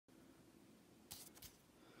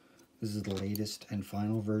This is the latest and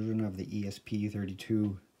final version of the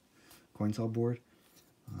ESP32 CoinCell board.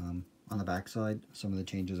 On the back side, some of the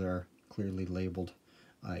changes are clearly labeled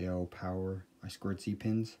I/O power I2C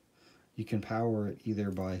pins. You can power it either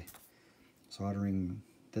by soldering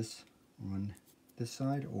this on this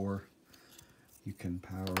side, or you can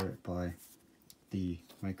power it by the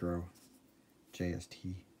micro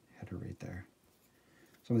JST header right there.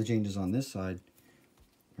 Some of the changes on this side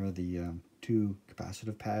are the two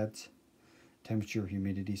capacitive pads, temperature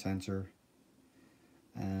humidity sensor.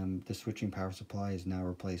 The switching power supply is now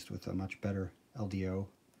replaced with a much better LDO,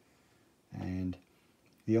 and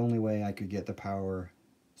the only way I could get the power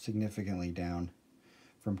significantly down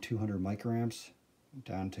from 200 microamps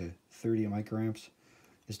down to 30 microamps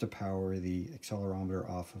is to power the accelerometer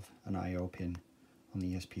off of an I/O pin on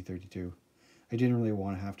the ESP32. I didn't really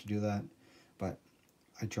want to have to do that, but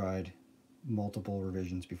I tried multiple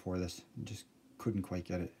revisions before this and just couldn't quite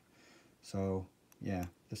get it. So yeah,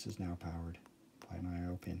 this is now powered by an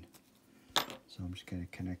I/O pin. So I'm just going to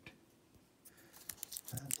connect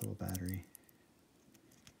that little battery.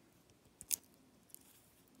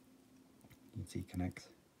 You can see connects.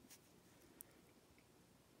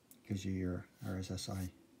 Gives you your RSSI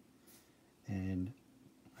and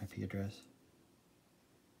IP address.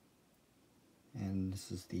 And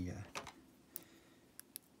this is the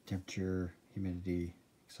temperature, humidity,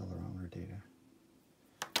 accelerometer data.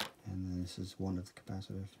 And then this is one of the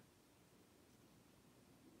capacitive.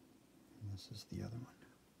 And this is the other one.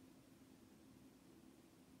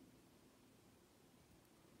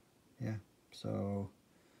 Yeah, so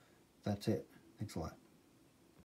that's it. Thanks a lot.